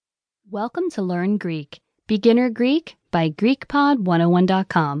Welcome to Learn Greek, Beginner Greek by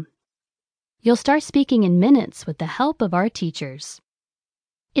GreekPod101.com. You'll start speaking in minutes with the help of our teachers.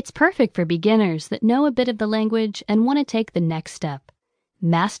 It's perfect for beginners that know a bit of the language and want to take the next step,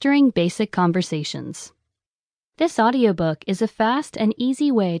 mastering basic conversations. This audiobook is a fast and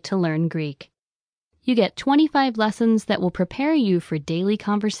easy way to learn Greek. You get 25 lessons that will prepare you for daily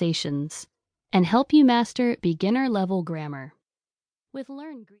conversations and help you master beginner-level grammar. With Learn Greek.